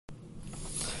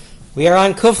We are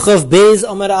on Kuf Chav Beis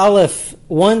Amud Aleph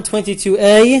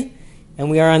 122a, and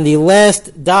we are on the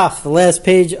last daf, the last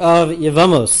page of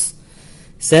Yevamos.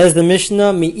 Says the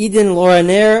Mishnah, Mi'idin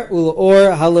loraner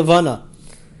ul'or halevana,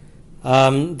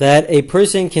 that a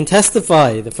person can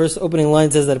testify. The first opening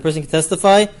line says that a person can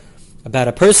testify about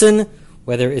a person,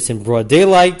 whether it's in broad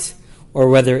daylight or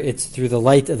whether it's through the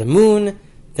light of the moon.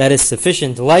 That is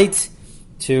sufficient light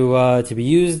to be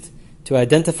used to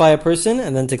identify a person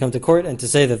and then to come to court and to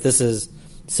say that this is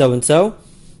so-and-so.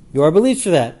 You are believed for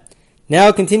that.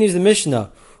 Now continues the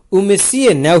Mishnah.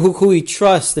 Umesian, now who can we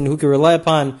trust and who can rely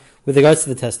upon with regards to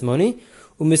the testimony?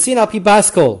 Umesian al pi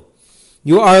baskol.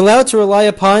 You are allowed to rely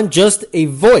upon just a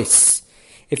voice.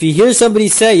 If you hear somebody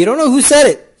say, you don't know who said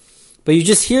it, but you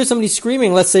just hear somebody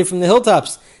screaming, let's say from the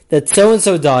hilltops, that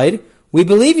so-and-so died, we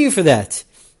believe you for that.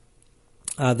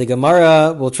 The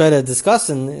Gemara will try to discuss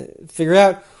and figure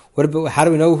out how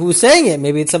do we know who's saying it?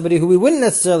 Maybe it's somebody who we wouldn't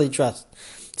necessarily trust.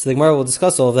 So the Gemara will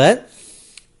discuss all of that.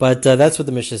 But that's what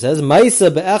the Mishnah says.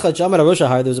 Ma'isa be'echad shamar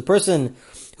roshahar. There was a person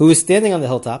who was standing on the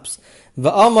hilltops.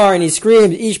 Va'amar, and he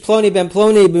screamed, Ish ploni ben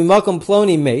ploni b'makom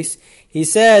ploni mace. He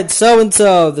said,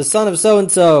 so-and-so, the son of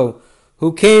so-and-so,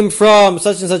 who came from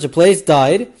such and such a place,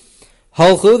 died.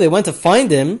 Halchu, they went to find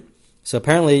him. So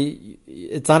apparently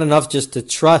it's not enough just to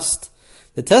trust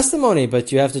the testimony,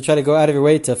 but you have to try to go out of your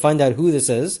way to find out who this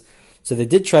is. So they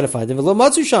did try to find him. V'lo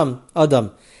matzu sham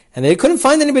adam. And they couldn't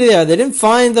find anybody there. They didn't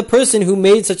find the person who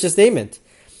made such a statement.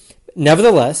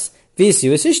 Nevertheless,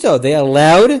 v'isiu es ishto. They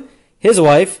allowed his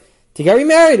wife to get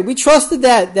remarried. We trusted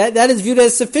that. That is viewed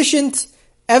as sufficient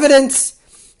evidence.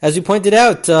 As we pointed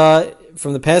out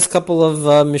from the past couple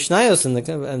of Mishnayos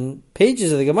and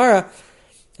pages of the Gemara,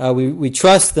 we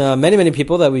trust many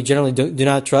people that we generally do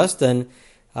not trust, and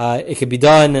it could be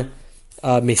done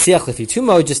mesiach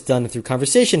lefitumo, just done through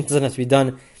conversation. It doesn't have to be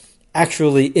done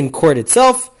actually in court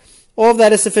itself. All of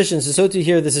that is sufficient. So to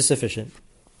here, this is sufficient.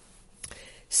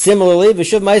 Similarly,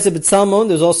 v'shuv ma'aseh b'tzalmon.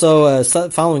 There's also a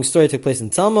following story took place in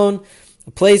Tzalmon,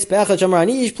 a place be'achad shamar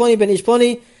ani ish ploni ben ish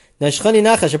ploni nashchani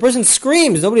nachash. A person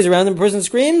screams. Nobody's around him. A person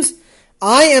screams,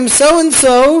 "I am so and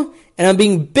so, and I'm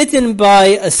being bitten by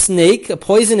a snake, a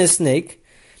poisonous snake.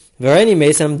 V'rani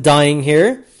mace, and I'm dying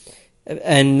here."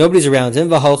 And nobody's around him.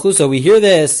 V'halchu, so we hear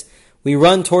this, we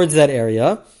run towards that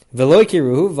area. V'lo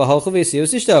kiruhu, v'halchu v'yisiu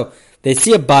sishto. They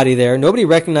see a body there. Nobody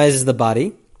recognizes the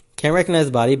body. Can't recognize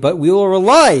the body, but we will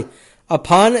rely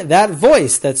upon that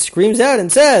voice that screams out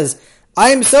and says, I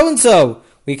am so-and-so.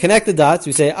 We connect the dots.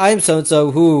 We say, I am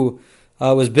so-and-so who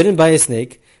was bitten by a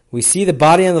snake. We see the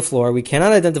body on the floor. We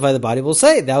cannot identify the body. We'll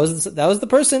say, that was the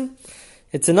person.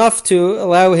 It's enough to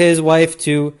allow his wife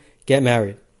to get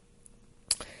married.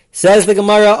 Says the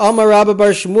Gemara, Amar Rabba bar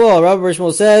Shmuel. Rabba bar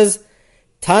Shmuel says,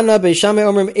 Tana Beishamai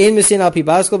Omrim Ein Mesin Al Pi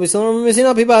Baskol, Beishamai Omrim Mesin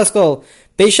Al Pi Baskol.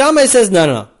 Beishamai says,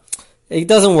 no. It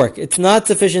doesn't work. It's not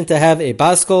sufficient to have a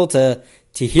baskol,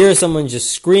 to hear someone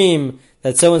just scream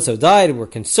that so-and-so died. We're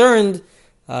concerned.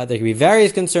 There could be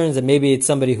various concerns that maybe it's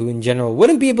somebody who in general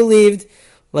wouldn't be believed.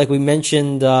 Like we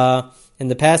mentioned in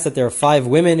the past, that there are 5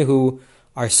 women who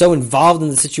are so involved in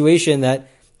the situation that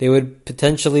they would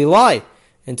potentially lie.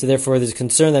 And so therefore there's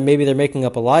concern that maybe they're making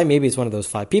up a lie. Maybe it's one of those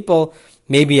 5 people.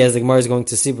 Maybe, as the Gemara is going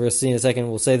to see, we'll see in a second,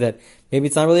 we'll say that maybe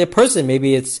it's not really a person.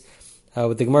 Maybe it's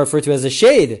what the Gemara referred to as a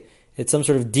shade. It's some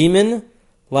sort of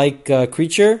demon-like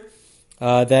creature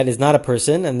that is not a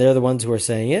person, and they're the ones who are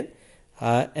saying it.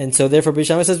 And so therefore Beis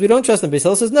Shammai says we don't trust them. Beis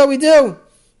Hillel says no, we do.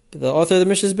 The author of the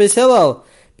Mishnah is Beis Hillel.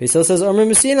 Beis Hillel says Omer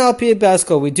Mesin Al Pi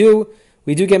Baskol. We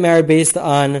do get married based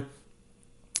on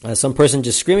some person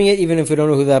just screaming it, even if we don't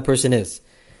know who that person is.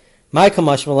 My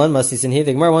Kamash Malan Masisin here.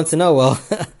 The Gemara wants to know, well,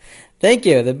 thank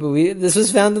you. This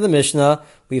was found in the Mishnah.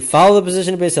 We follow the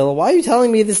position of Beis Hillel. Why are you telling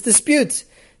me this dispute?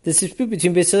 This dispute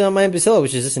between Beis Hillel and Beis Hillel,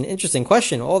 which is just an interesting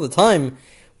question. All the time,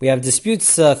 we have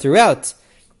disputes throughout.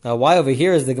 Why over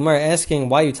here is the Gemara asking,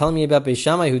 why are you telling me about Beis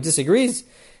Shammai who disagrees?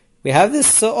 We have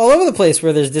this all over the place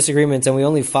where there's disagreements and we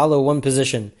only follow one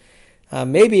position.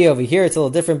 Maybe over here it's a little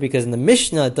different because in the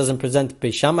Mishnah it doesn't present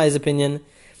Beis Shammai's opinion.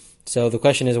 So the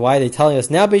question is, why are they telling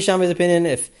us now Beis Shammai's opinion?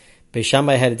 If Beis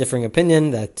Shammai had a differing opinion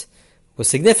that was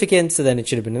significant, so then it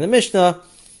should have been in the Mishnah.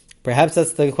 Perhaps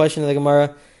that's the question of the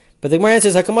Gemara. But the Gemara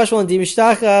answers, HaKamash Malan di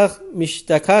mishtakachas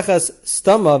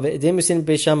stama v'edemusin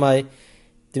Beis Shammai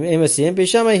d'emusin Beis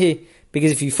Shammai hi.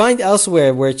 Because if you find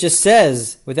elsewhere where it just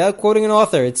says, without quoting an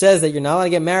author, it says that you're not allowed to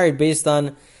get married based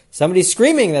on somebody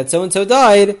screaming that so-and-so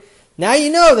died, now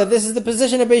you know that this is the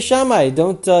position of Beis Shammai. You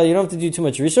don't have to do too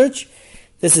much research.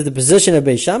 This is the position of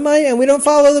Beis Shammai, and we don't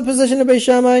follow the position of Beis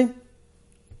Shammai.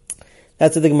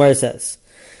 That's what the Gemara says.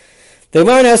 The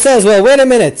Gemara now says, well, wait a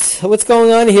minute. What's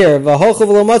going on here?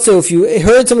 If you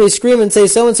heard somebody scream and say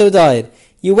so-and-so died,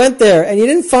 you went there and you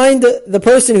didn't find the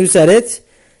person who said it,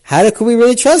 how could we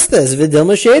really trust this?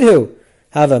 Vidilma shadhu.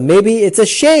 However, maybe it's a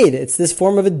shade. It's this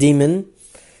form of a demon.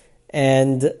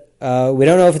 And we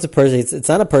don't know if it's a person. It's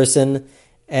not a person.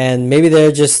 And maybe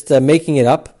they're just making it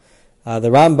up. The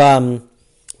Rambam,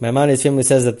 Maimonides' family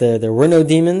says that there were no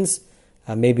demons.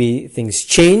 Maybe things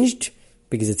changed,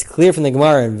 because it's clear from the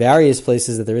Gemara in various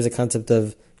places that there is a concept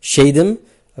of shadim,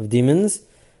 of demons.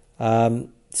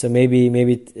 So maybe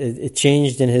it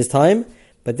changed in his time,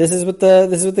 but this is what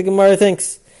the Gemara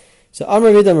thinks. So Amar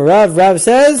Vidam Rav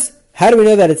says, how do we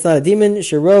know that it's not a demon?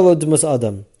 Shirolo Dumus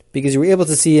Adam, because you were able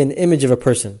to see an image of a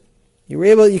person. You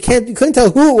couldn't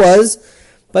tell who it was,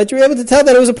 but you were able to tell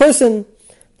that it was a person.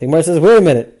 The Gemara says, wait a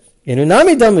minute,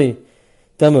 Inunami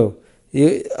Damu.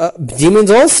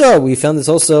 Demons also, we found this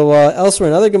also elsewhere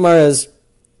in other Gemaras,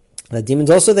 that demons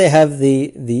also, they have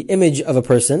the image of a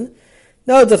person.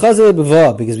 No, because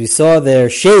we saw their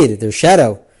shade, their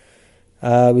shadow.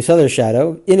 We saw their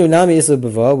shadow. Inunami isla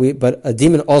bava, but a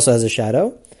demon also has a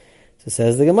shadow. So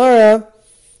says the Gemara,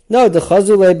 no,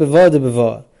 dechazule bava de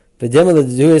bava. V'dema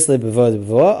ledu isla bava de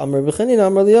bava. Amar b'chanina,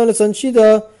 amar liyonah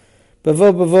sanshida,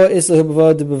 bava isla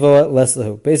bava de bava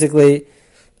leslahu. Basically,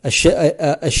 a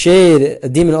shade, a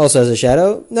demon also has a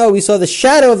shadow. No, we saw the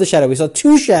shadow of the shadow. We saw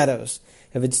two shadows.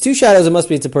 If it's two shadows,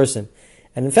 it's a person.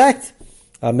 And in fact,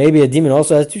 maybe a demon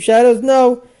also has two shadows.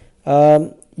 No.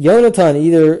 Yonatan,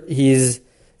 either he's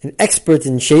an expert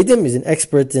in shadim, he's an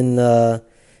expert in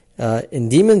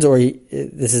demons, or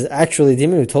this is actually a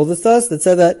demon who told this to us, that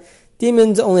said that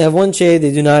demons only have one shade,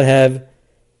 they do not have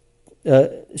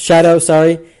shadow,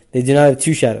 they do not have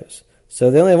two shadows. So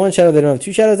they only have one shadow, they don't have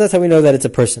two shadows. That's how we know that it's a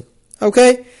person.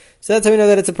 Okay? So that's how we know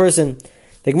that it's a person.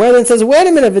 The Gemara then says, wait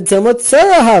a minute,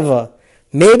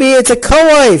 maybe it's a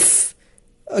co-wife.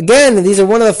 Again, these are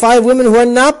one of the 5 women who are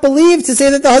not believed to say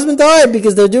that the husband died,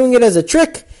 because they're doing it as a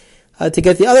trick to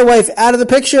get the other wife out of the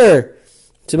picture.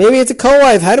 So maybe it's a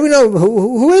co-wife. How do we know?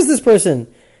 Who is this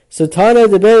person? So Tana,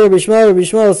 the Ber Rabbi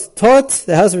Shmuel taught,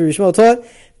 the house of Rabbi Shmuel taught,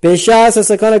 Beishas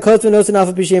Sakana Kotva Nosan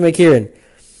Alpha Pishem Akirin.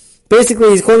 Basically,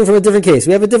 he's quoting from a different case.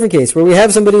 We have a different case where we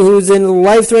have somebody who's in a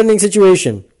life-threatening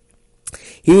situation.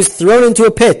 He was thrown into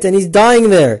a pit and he's dying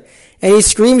there. And he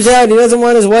screams out, he doesn't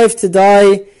want his wife to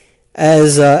die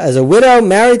as a widow,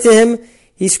 married to him.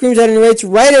 He screams out and he writes,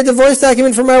 write a divorce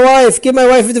document for my wife. Give my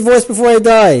wife a divorce before I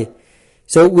die.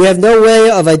 So we have no way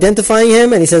of identifying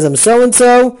him. And he says, I'm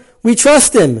so-and-so. We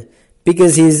trust him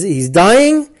because he's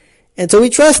dying. And so we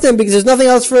trust him because there's nothing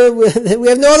else we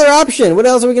have no other option. What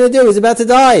else are we going to do? He's about to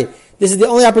die. This is the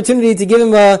only opportunity to give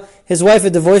him his wife a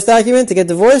divorce document to get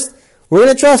divorced. We're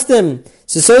going to trust him.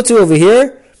 So too over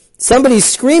here, somebody's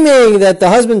screaming that the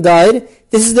husband died.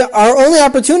 This is our only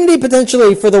opportunity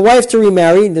potentially for the wife to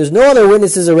remarry. There's no other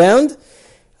witnesses around.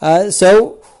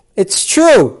 So it's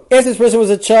true. If this person was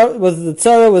the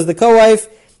tzara, was the co-wife,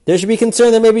 there should be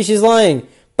concern that maybe she's lying.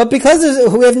 But because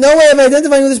we have no way of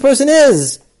identifying who this person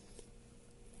is.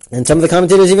 And some of the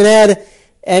commentators even add,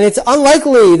 and it's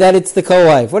unlikely that it's the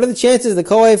co-wife. What are the chances the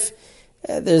co-wife,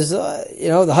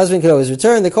 the husband could always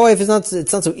return. The co-wife it's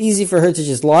not so easy for her to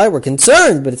just lie. We're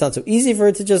concerned, but it's not so easy for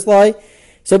her to just lie.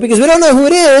 So because we don't know who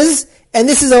it is, and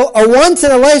this is a once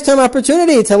in a lifetime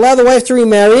opportunity to allow the wife to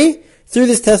remarry through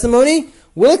this testimony,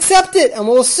 we'll accept it, and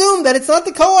we'll assume that it's not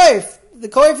the co-wife. The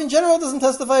co-wife in general doesn't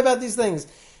testify about these things.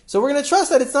 So we're going to trust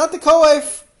that it's not the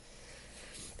co-wife.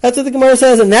 That's what the Gemara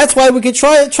says, and that's why we could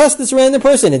trust this random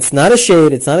person. It's not a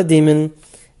shade, it's not a demon,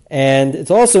 and it's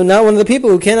also not one of the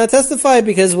people who cannot testify,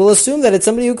 because we'll assume that it's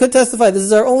somebody who could testify. This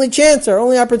is our only chance, our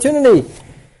only opportunity,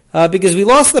 because we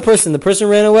lost the person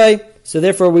ran away, so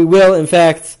therefore we will, in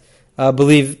fact,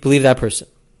 believe that person.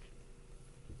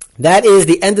 That is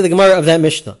the end of the Gemara of that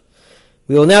Mishnah.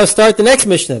 We will now start the next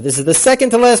Mishnah. This is the second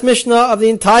to last Mishnah of the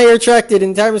entire tractate,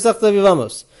 entire Masechta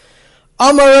Yevamos.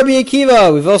 Amar Rabbi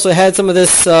Akiva. We've also had some of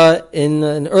this in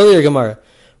an earlier Gemara.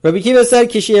 Rabbi Akiva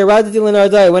said,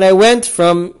 when I went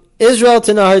from Israel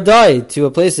to Nahardai, to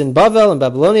a place in Bavel, in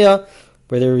Babylonia,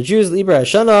 where there were Jews, Libra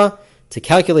Hashana, to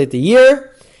calculate the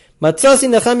year, Matzasi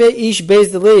Nechemia ish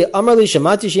beis deli, Amar li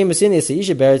shamati shem asin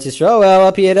yisaish beretz Yisrael,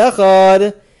 al pi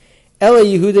echad, Ela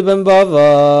Yehuda ben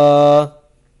Bava.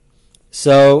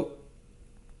 So,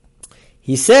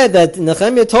 he said that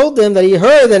Nehemiah told them that he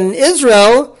heard that in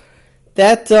Israel,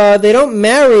 that they don't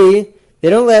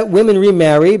let women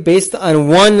remarry based on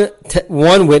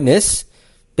one witness,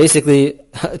 basically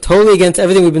totally against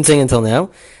everything we've been saying until now.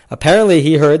 Apparently,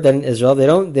 he heard that in Israel they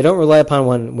don't rely upon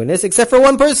one witness except for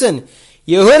one person.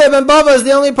 Yehuda ben Bava is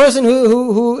the only person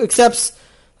who accepts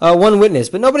one witness,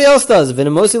 but nobody else does. And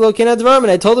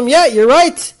I told him, yeah, you're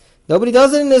right. Nobody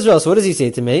does it in Israel. So what does he say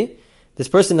to me? This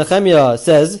person, Nehemiah,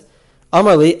 says,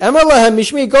 Amarli, Emar lahem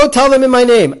mishmi, go tell them in my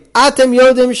name. Atem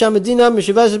yodim shamadina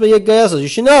mishivash b'yagayasos. You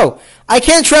should know, I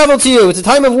can't travel to you. It's a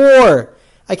time of war.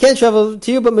 I can't travel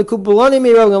to you, but mekubulani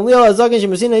mi Rabbi Gamliel azagin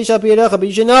shemasina isha b'yedecha. But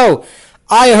you should know,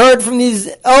 I heard from these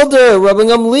elder Rabbi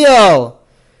Gamliel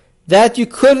that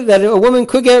a woman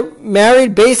could get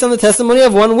married based on the testimony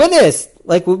of one witness,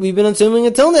 like what we've been assuming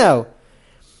until now.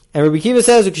 And Rabbi Kiva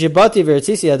says, when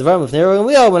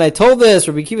I told this,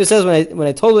 Rabbi Kiva says, when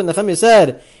I told what Nehemiah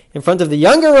said in front of the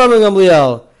younger Rabbi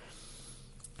Gamliel,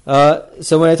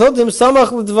 so when I told him,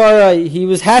 Samach l'dvarai, he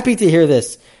was happy to hear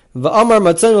this. V'amar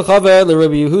matzanu chaver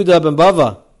l'Rabbi Yehuda ben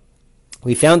Bava.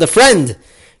 We found a friend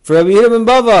for Rabbi Yehuda ben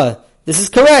Bava. This is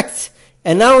correct.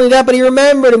 And not only that, but he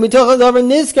remembered, and we told him, Rabbi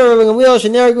Gamliel,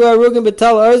 sheneragu arugim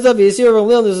betal arza, v'yisir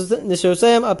Rabbi Gamliel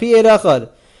nisosayim api ed achad.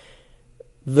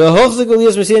 Basically, he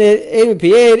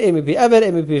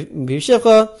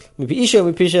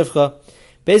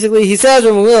says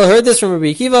Rabbi Gamliel heard this from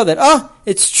Rabbi Akiva that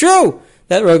it's true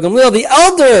that Rabbi Gamliel the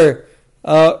elder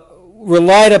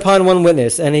relied upon one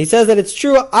witness, and he says that it's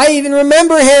true. I even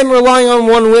remember him relying on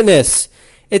one witness.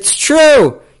 It's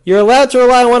true. You're allowed to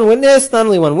rely on one witness, not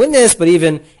only one witness, but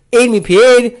even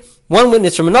one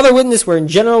witness from another witness, where in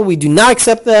general we do not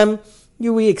accept them.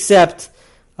 We accept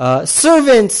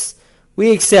servants.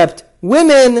 We accept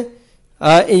women.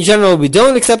 In general, we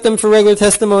don't accept them for regular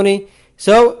testimony.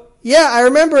 So, yeah, I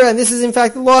remember, and this is in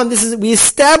fact the law, and we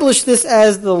established this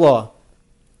as the law.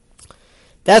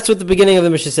 That's what the beginning of the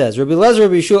Mishnah says. Rabbi Eliezer,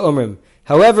 Rabbi Yeshua Omrim.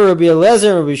 However, Rabbi Eliezer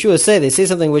and Rabbi Yeshua they say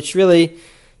something which really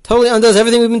totally undoes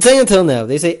everything we've been saying until now.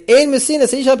 They say, Ein Messina,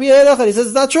 he says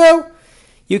it's not true.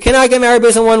 You cannot get married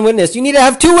based on one witness. You need to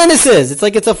have two witnesses. It's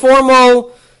like it's a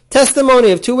formal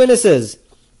testimony of two witnesses.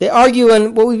 They argue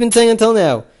on what we've been saying until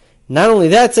now. Not only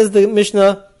that, says the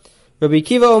Mishnah, Rabbi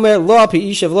Kiva Omer, lo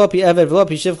api ishav, lo api eved, lo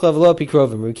api shivcha, lo api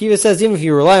krovim. Rabbi Kiva says, even if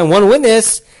you rely on one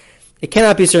witness, it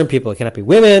cannot be certain people. It cannot be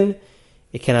women.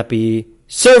 It cannot be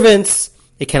servants.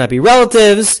 It cannot be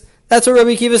relatives. That's what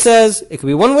Rabbi Kiva says. It could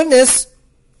be one witness,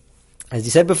 as he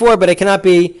said before, but it cannot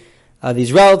be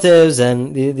these relatives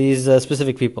and these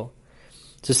specific people.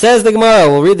 So says the Gemara,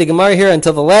 we'll read the Gemara here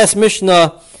until the last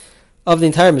Mishnah of the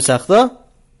entire Masechta,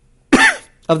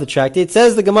 of the tractate. It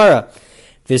says the Gemara,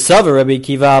 V'sava Rabbi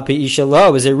Kiva api isha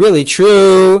lo. Is it really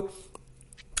true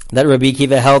that Rabbi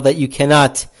Kiva held that you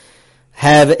cannot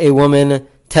have a woman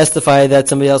testify that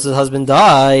somebody else's husband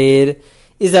died?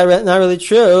 Is that not really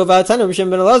true? V'atana Rishon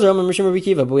ben Elazar, Rishon Rabbi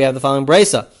Kiva. But we have the following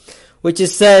brisa, which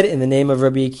is said in the name of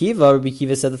Rabbi Kiva. Rabbi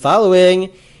Kiva said the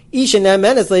following: Isha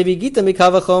ne'menes levi gita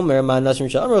mikava chomer ma nashim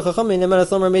sha'amru chachamim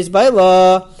ne'menes lomer meis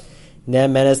baila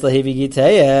ne'menes lehevi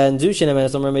gitaya and zusha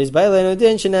ne'menes lomer meis baila and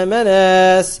udin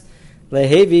she'ne'menes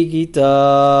lehevi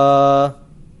gita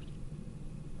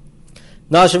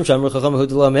nashim sha'amru chachamim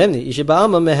hudula mehemni isha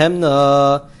ba'alma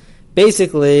mehemna.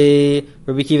 Basically,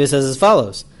 Rabbi Kiva says as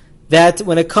follows: that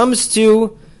when it comes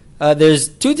to there's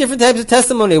two different types of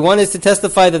testimony. One is to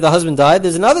testify that the husband died.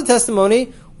 There's another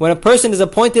testimony when a person is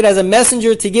appointed as a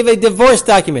messenger to give a divorce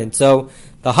document. So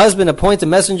the husband appoints a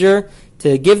messenger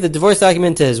to give the divorce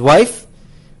document to his wife.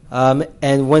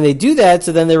 And when they do that,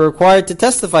 so then they're required to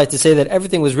testify to say that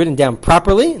everything was written down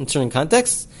properly in certain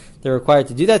contexts. They're required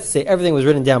to do that, to say everything was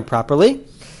written down properly.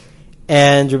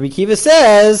 And Rabbi Kiva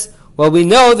says, well, we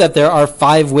know that there are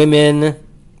 5 women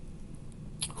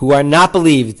who are not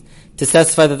believed to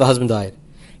testify that the husband died.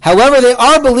 However, they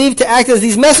are believed to act as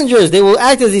these messengers. They will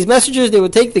act as these messengers. They will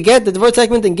take the divorce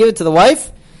document, and give it to the wife.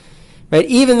 Right?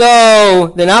 Even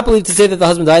though they're not believed to say that the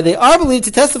husband died, they are believed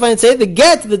to testify and say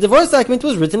the divorce document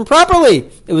was written properly.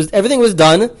 Everything was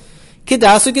done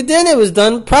kedasu kedin. It was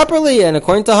done properly and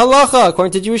according to halacha,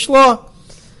 according to Jewish law.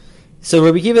 So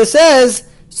Rabbi Kiva says,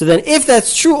 so then if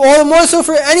that's true, all the more so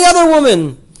for any other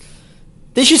woman,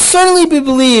 they should certainly be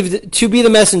believed to be the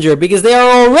messenger, because they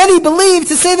are already believed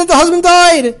to say that the husband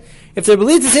died. If they're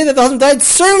believed to say that the husband died,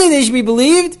 certainly they should be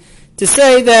believed to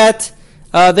say that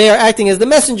they are acting as the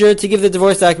messenger to give the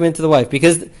divorce document to the wife.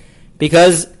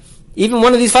 Because even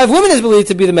one of these 5 women is believed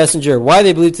to be the messenger. Why are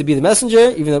they believed to be the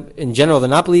messenger? Even though in general they're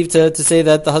not believed to say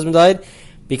that the husband died.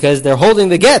 Because they're holding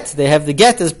the get. They have the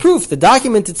get as proof. The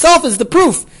document itself is the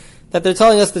proof that they're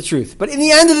telling us the truth. But in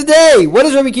the end of the day, what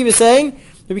is Rabbi Kiva saying?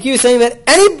 Rabbi Kiva is saying that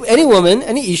any woman,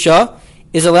 any Isha,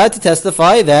 is allowed to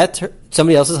testify that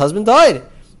somebody else's husband died.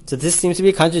 So this seems to be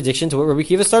a contradiction to what Rabbi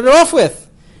Kiva started off with.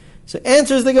 So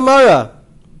answers the Gemara.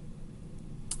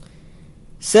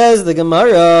 Says the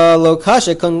Gemara, Lo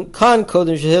kasha kan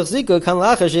kodem shehechziku, kan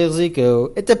lacha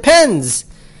shehechziku. It depends.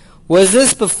 Was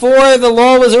this before the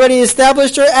law was already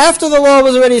established or after the law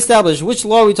was already established? Which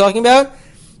law are we talking about?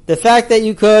 The fact that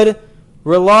you could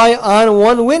rely on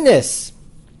one witness.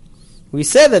 We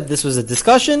said that this was a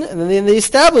discussion, and then they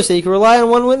established that you could rely on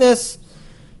one witness.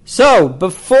 So,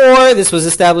 before this was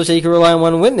established that you could rely on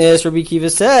one witness, Rabbi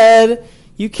Akiva said,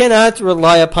 you cannot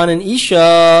rely upon an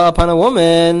Isha, upon a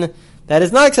woman. That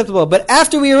is not acceptable. But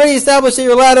after we already established that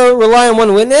you're allowed to rely on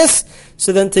one witness,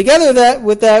 so then together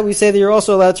with that, we say that you're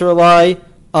also allowed to rely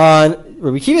on,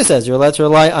 Rabbi Akiva says, you're allowed to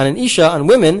rely on an Isha, on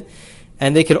women,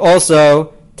 and they could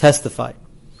also testify.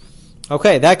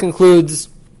 Okay, that concludes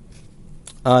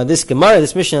this Gemara,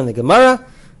 this mission on the Gemara,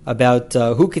 about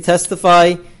who could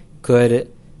testify.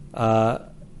 Could a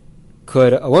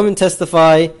woman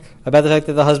testify about the fact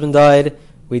that the husband died?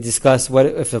 We discussed what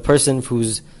if a person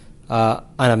who's on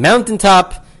a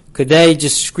mountaintop, could they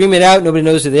just scream it out? Nobody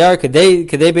knows who they are. Could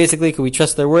we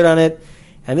trust their word on it?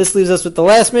 And this leaves us with the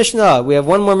last Mishnah. We have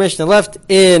one more Mishnah left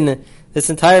in this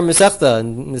entire Masechta,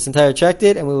 in this entire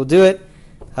tractate, and we will do it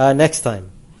next time.